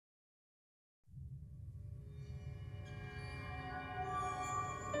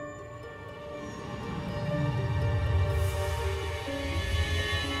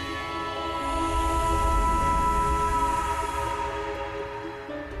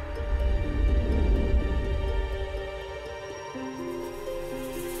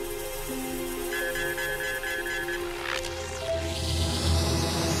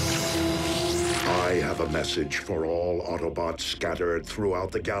message for all Autobots scattered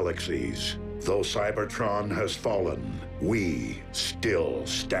throughout the galaxies. Though Cybertron has fallen, we still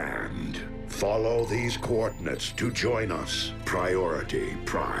stand. Follow these coordinates to join us. Priority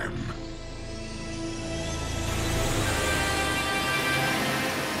Prime.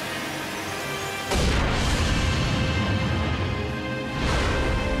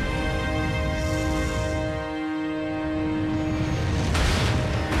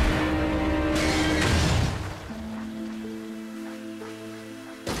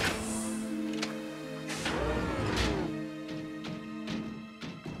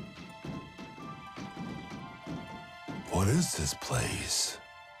 What is this place?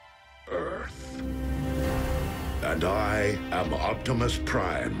 Earth. And I am Optimus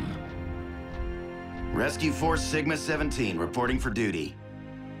Prime. Rescue Force Sigma-17, reporting for duty.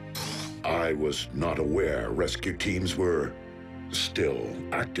 I was not aware rescue teams were still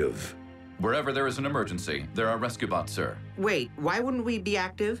active. Wherever there is an emergency, there are rescue bots, sir. Wait, why wouldn't we be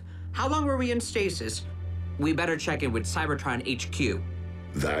active? How long were we in stasis? We better check in with Cybertron HQ.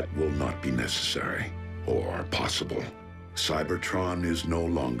 That will not be necessary or possible. Cybertron is no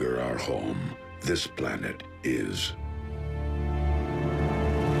longer our home. This planet is.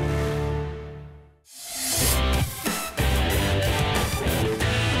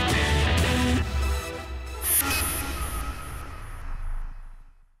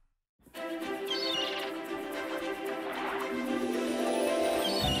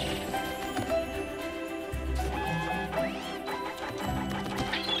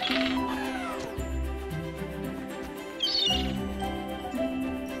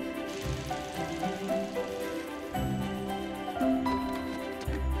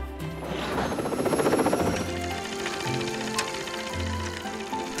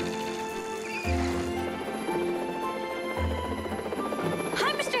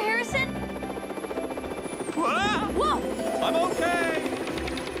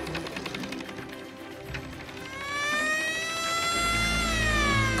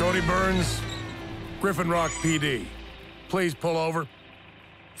 Griffin Rock PD. Please pull over.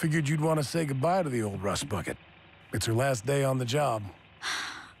 Figured you'd want to say goodbye to the old rust bucket. It's her last day on the job.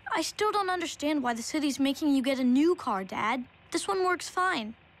 I still don't understand why the city's making you get a new car, Dad. This one works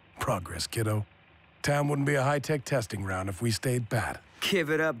fine. Progress, kiddo. Town wouldn't be a high-tech testing ground if we stayed pat. Give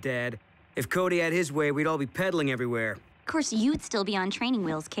it up, Dad. If Cody had his way, we'd all be pedaling everywhere. Of course, you'd still be on training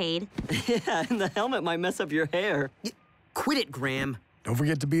wheels, Cade. Yeah, and the helmet might mess up your hair. Quit it, Graham. Don't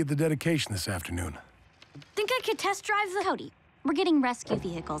forget to be at the dedication this afternoon. Think I could test drive the... Cody, we're getting rescue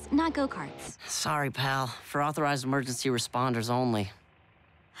vehicles, not go-karts. Sorry, pal. For authorized emergency responders only.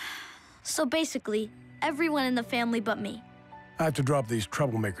 So basically, everyone in the family but me. I have to drop these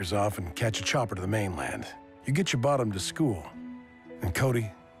troublemakers off and catch a chopper to the mainland. You get your bottom to school. And Cody,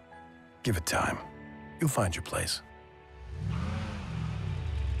 give it time. You'll find your place.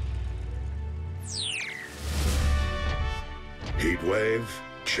 Heatwave,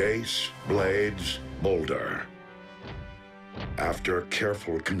 Chase, Blades, Boulder. After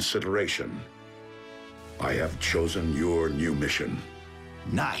careful consideration, I have chosen your new mission.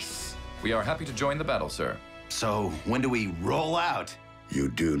 Nice. We are happy to join the battle, sir. So, when do we roll out? You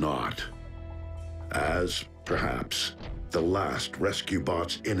do not. As, perhaps, the last rescue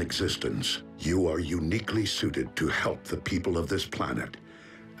bots in existence, you are uniquely suited to help the people of this planet,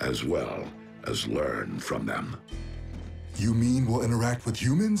 as well as learn from them. You mean we'll interact with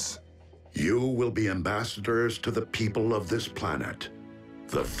humans? You will be ambassadors to the people of this planet.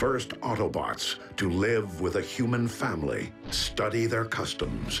 The first Autobots to live with a human family, study their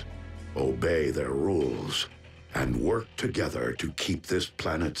customs, obey their rules, and work together to keep this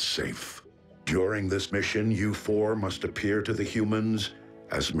planet safe. During this mission, you four must appear to the humans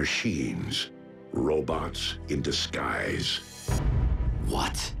as machines, robots in disguise.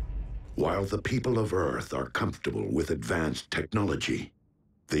 What? While the people of Earth are comfortable with advanced technology,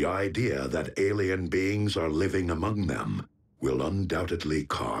 the idea that alien beings are living among them will undoubtedly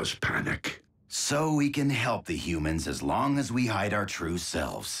cause panic. So we can help the humans as long as we hide our true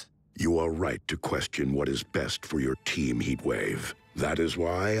selves. You are right to question what is best for your team, Heatwave. That is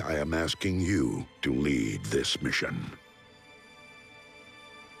why I am asking you to lead this mission.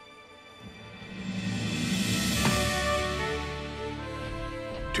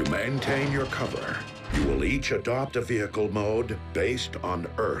 To maintain your cover, you will each adopt a vehicle mode based on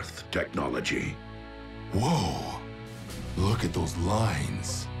Earth technology. Whoa! Look at those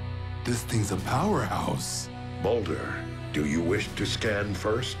lines. This thing's a powerhouse. Boulder, do you wish to scan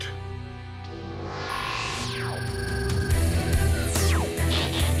first?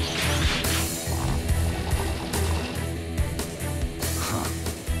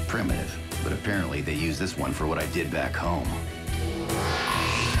 Primitive, but but apparently they use this one for what I did back home.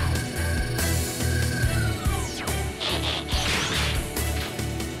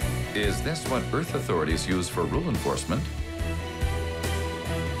 Is this what Earth authorities use for rule enforcement?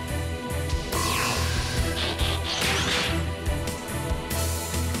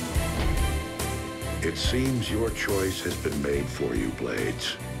 It seems your choice has been made for you,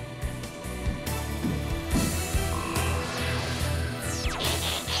 Blades.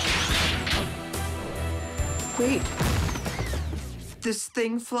 Wait. This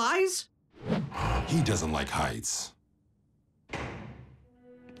thing flies? He doesn't like heights.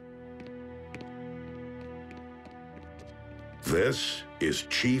 This is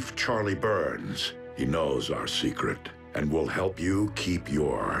Chief Charlie Burns. He knows our secret and will help you keep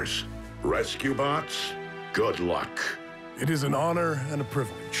yours. Rescue bots, good luck. It is an honor and a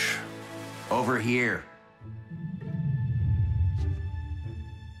privilege. Over here.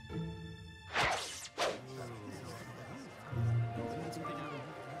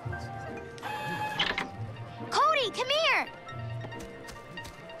 Cody, come here!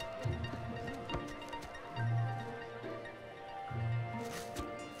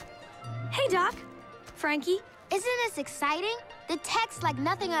 Hey, Doc. Frankie. Isn't this exciting? The tech's like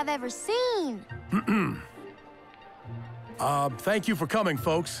nothing I've ever seen. Thank you for coming,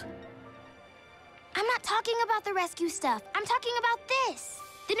 folks. I'm not talking about the rescue stuff. I'm talking about this.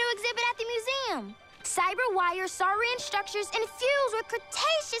 The new exhibit at the museum. Cyber wires, saurian structures infused with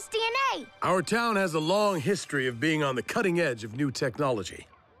Cretaceous DNA. Our town has a long history of being on the cutting edge of new technology.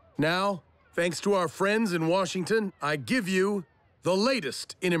 Now, thanks to our friends in Washington, I give you the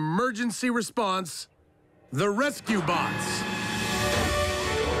latest in emergency response, the Rescue Bots.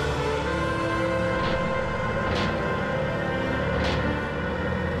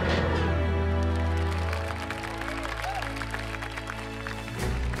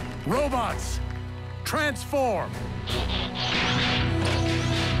 Robots, transform!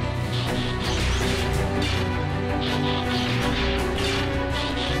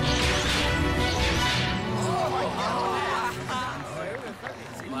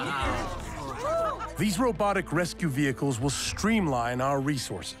 These robotic rescue vehicles will streamline our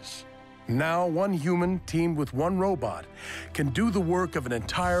resources. Now, one human teamed with one robot can do the work of an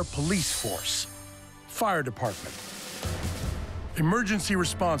entire police force, fire department, emergency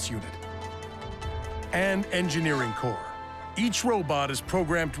response unit, and engineering corps. Each robot is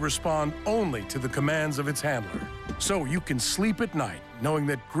programmed to respond only to the commands of its handler. So you can sleep at night knowing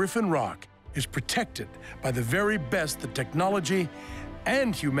that Griffin Rock is protected by the very best that technology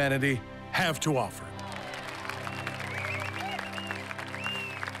and humanity have to offer.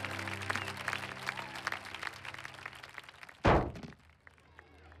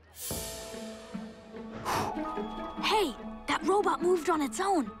 Hey, that robot moved on its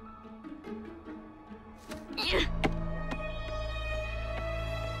own.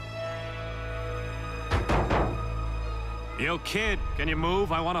 Yo, kid, can you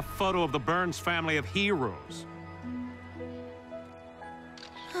move? I want a photo of the Burns family of heroes.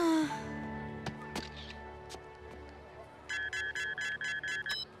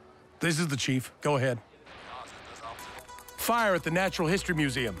 This is the chief. Go ahead. Fire at the Natural History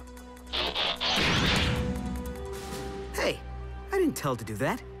Museum. Hey, I didn't tell to do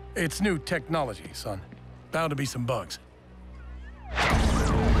that. It's new technology, son. Bound to be some bugs.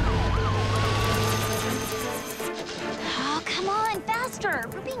 Oh, come on, faster!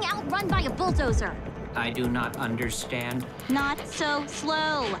 We're being outrun by a bulldozer. I do not understand. Not so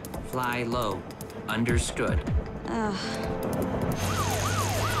slow. Fly low. Understood. Ugh.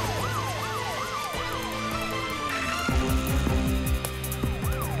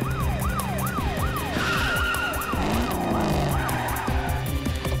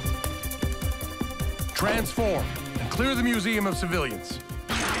 Transform and clear the museum of civilians.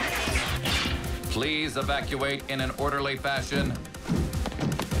 Please evacuate in an orderly fashion.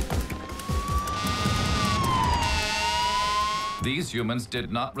 These humans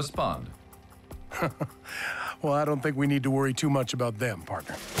did not respond. Well, I don't think we need to worry too much about them,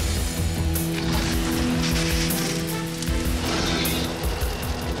 partner.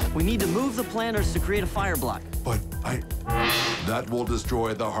 We need to move the planters to create a fire block. But that will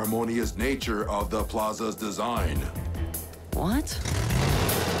destroy the harmonious nature of the plaza's design. What?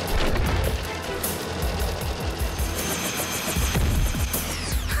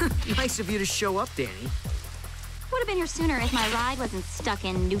 Nice of you to show up, Danny. Would have been here sooner if my ride wasn't stuck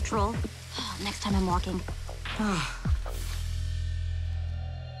in neutral. Next time I'm walking.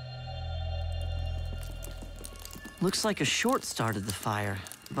 Looks like a short started the fire,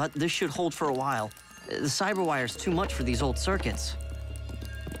 but this should hold for a while. The cyber wire's too much for these old circuits.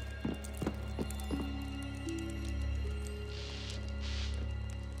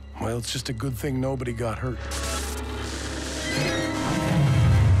 Well, it's just a good thing nobody got hurt.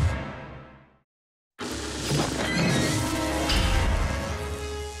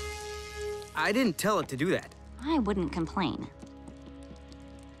 I didn't tell it to do that. I wouldn't complain.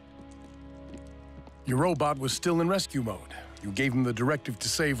 Your robot was still in rescue mode. You gave him the directive to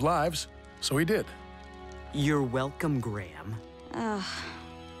save lives, so he did. You're welcome, Graham. Ugh.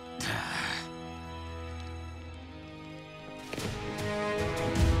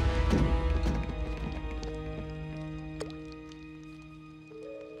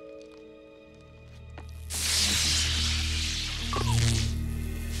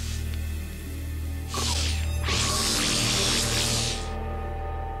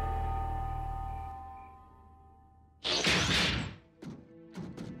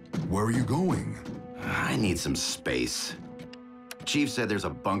 Where are you going? I need some space. Chief said there's a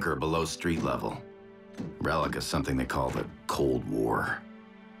bunker below street level. Relic of something they call the Cold War.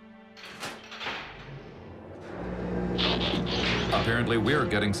 Apparently we're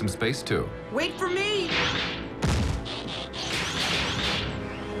getting some space too. Wait for me!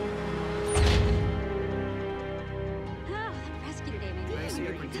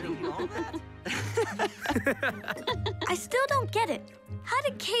 I still don't get it. How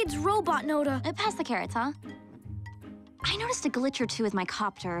did Cade's robot know to... Pass the carrots, huh? I noticed a glitch or two with my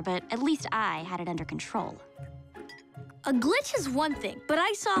copter, but at least I had it under control. A glitch is one thing, but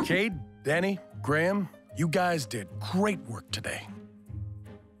I saw... Cade, Danny, Graham, you guys did great work today.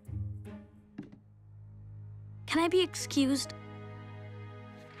 Can I be excused?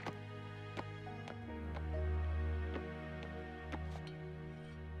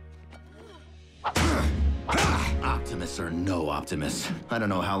 Optimus or no Optimus, I don't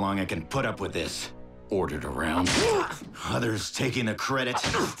know how long I can put up with this. Ordered around, others taking the credit,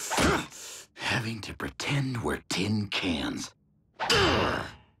 having to pretend we're tin cans.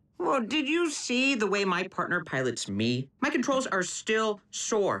 Well, did you see the way my partner pilots me? My controls are still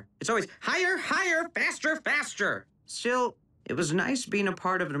sore. It's always higher, higher, faster, faster. Still, it was nice being a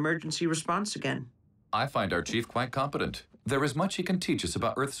part of an emergency response again. I find our chief quite competent. There is much he can teach us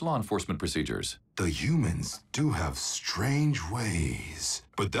about Earth's law enforcement procedures. The humans do have strange ways,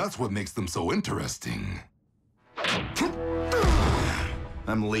 but that's what makes them so interesting.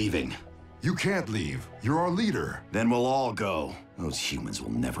 I'm leaving. You can't leave. You're our leader. Then we'll all go. Those humans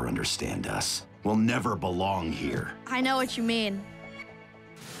will never understand us. We'll never belong here. I know what you mean.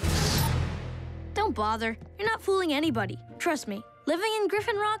 Don't bother. You're not fooling anybody. Trust me. Living in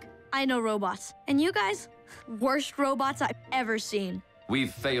Griffin Rock, I know robots. And you guys, worst robots I've ever seen.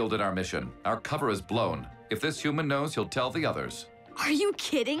 We've failed at our mission. Our cover is blown. If this human knows, he'll tell the others. Are you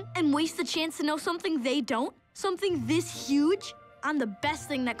kidding? And waste the chance to know something they don't? Something this huge? I'm the best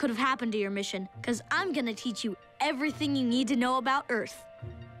thing that could have happened to your mission, because I'm gonna teach you everything you need to know about Earth.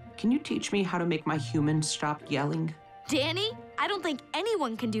 Can you teach me how to make my humans stop yelling? Danny, I don't think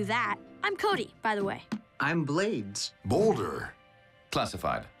anyone can do that. I'm Cody, by the way. I'm Blades. Boulder.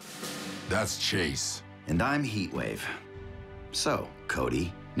 Classified. That's Chase. And I'm Heatwave. So,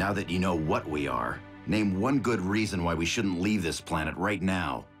 Cody, now that you know what we are, name one good reason why we shouldn't leave this planet right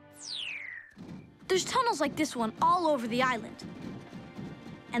now. There's tunnels like this one all over the island.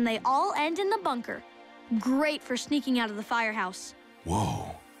 And they all end in the bunker. Great for sneaking out of the firehouse.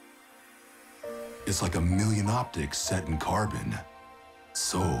 Whoa. It's like a million optics set in carbon.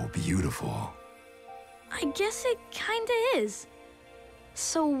 So beautiful. I guess it kinda is.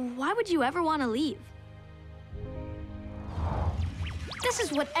 So why would you ever want to leave? This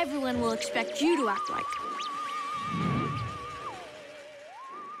is what everyone will expect you to act like.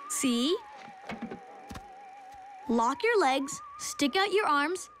 See? Lock your legs, stick out your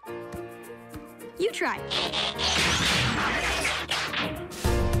arms. You try.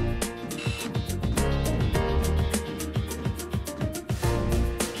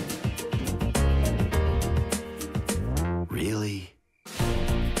 Really?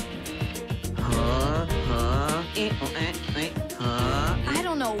 I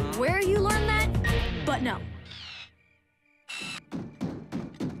don't know where you learned that, but no.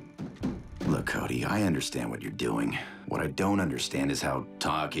 Look, Cody, I understand what you're doing. What I don't understand is how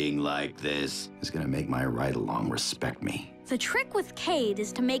talking like this is gonna make my ride-along respect me. The trick with Cade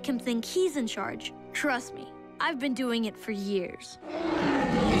is to make him think he's in charge. Trust me, I've been doing it for years.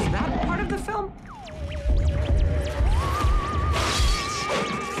 Is that part of the film?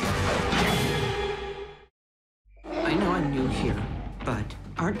 I know I'm new here, but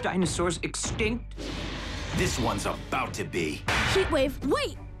aren't dinosaurs extinct? This one's about to be. Heatwave,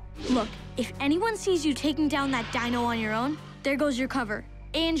 wait! Look, if anyone sees you taking down that dino on your own, there goes your cover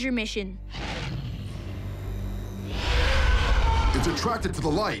and your mission. If It's attracted to the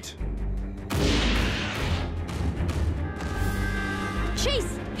light.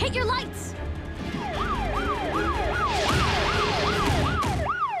 Chase, hit your lights!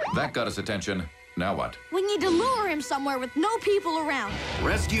 That got his attention. Now what? We need to lure him somewhere with no people around.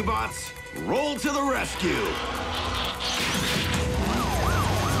 Rescue bots, roll to the rescue!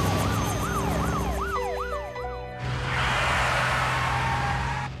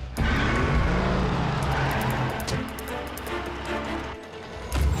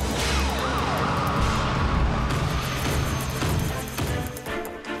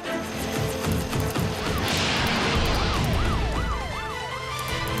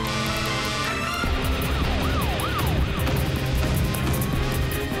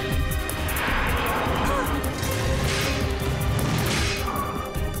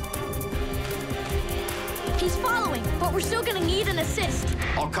 He's following, but we're still gonna need an assist.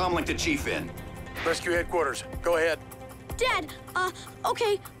 I'll comlink the chief in. Rescue headquarters, go ahead. Dad,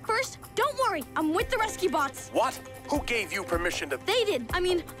 okay, first, don't worry, I'm with the rescue bots. What? Who gave you permission to... They did.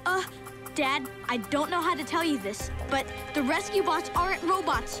 Dad, I don't know how to tell you this, but the rescue bots aren't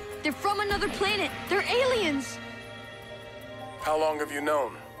robots. They're from another planet. They're aliens. How long have you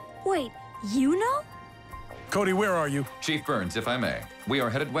known? Wait, you know? Cody, where are you? Chief Burns, if I may. We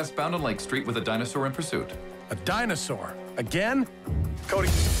are headed westbound on Lake Street with a dinosaur in pursuit. A dinosaur? Again? Cody,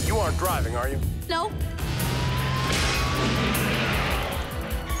 you aren't driving, are you? No.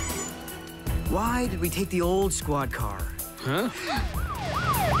 Why did we take the old squad car? Huh?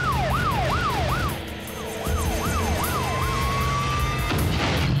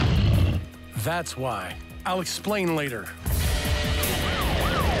 That's why. I'll explain later.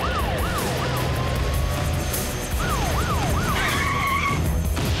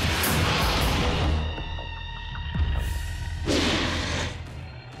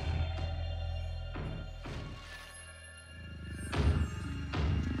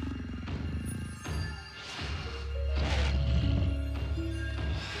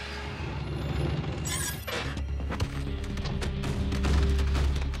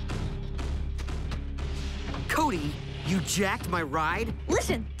 Cody, you jacked my ride?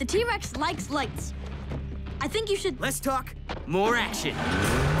 Listen, the T-Rex likes lights. I think you should... Less talk, more action.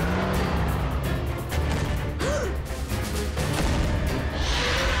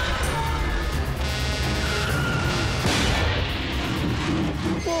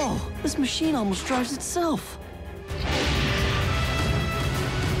 Whoa, this machine almost drives itself.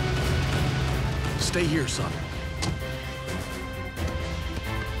 Stay here, son.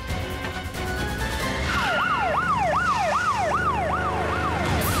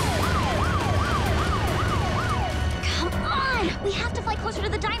 We have to fly closer to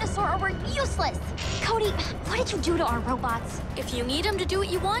the dinosaur or we're useless. Cody, what did you do to our robots? If you need them to do what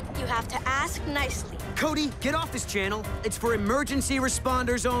you want, you have to ask nicely. Cody, get off this channel. It's for emergency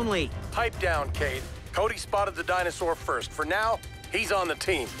responders only. Pipe down, Cade. Cody spotted the dinosaur first. For now, he's on the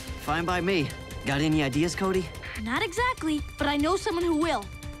team. Fine by me. Got any ideas, Cody? Not exactly, but I know someone who will.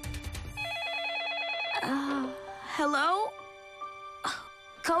 Hello?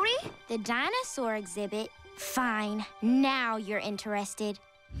 Cody, the dinosaur exhibit. Fine, now you're interested.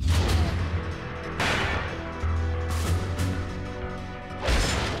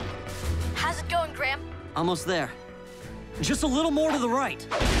 How's it going, Graham? Almost there. Just a little more to the right.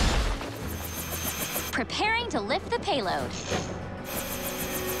 Preparing to lift the payload.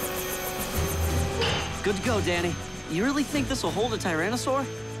 Good to go, Danny. You really think this will hold a Tyrannosaur?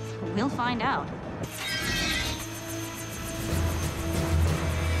 We'll find out.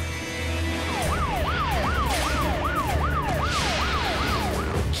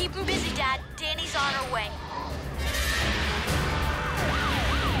 Keep him busy, Dad. Danny's on her way.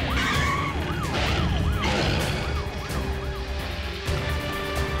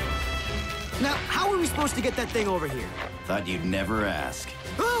 Now, how are we supposed to get that thing over here? Thought you'd never ask.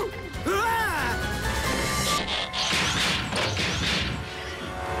 Oh! Ah!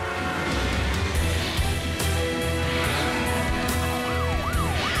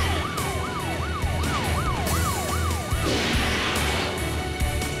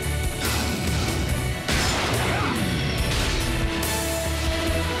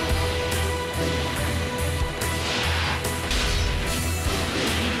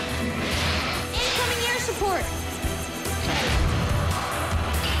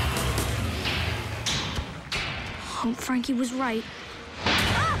 Oh, Frankie was right.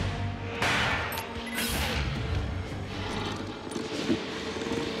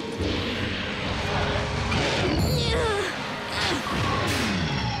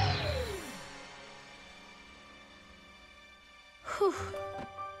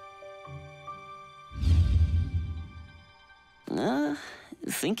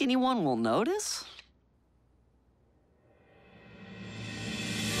 Think anyone will notice?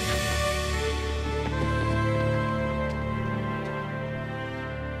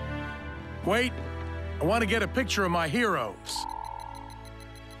 Wait, I want to get a picture of my heroes.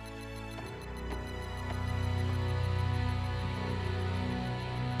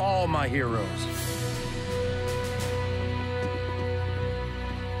 All my heroes.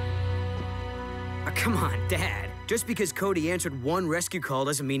 Come on, Dad. Just because Cody answered one rescue call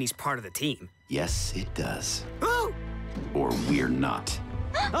doesn't mean he's part of the team. Yes, it does. Oh! Or we're not.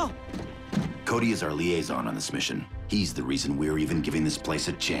 Oh! Cody is our liaison on this mission. He's the reason we're even giving this place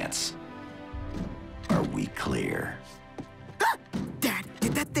a chance. Are we clear? Dad,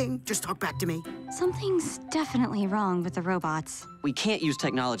 did that thing just talk back to me? Something's definitely wrong with the robots. We can't use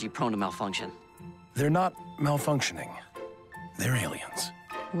technology prone to malfunction. They're not malfunctioning. They're aliens.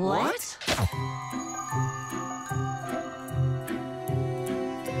 What?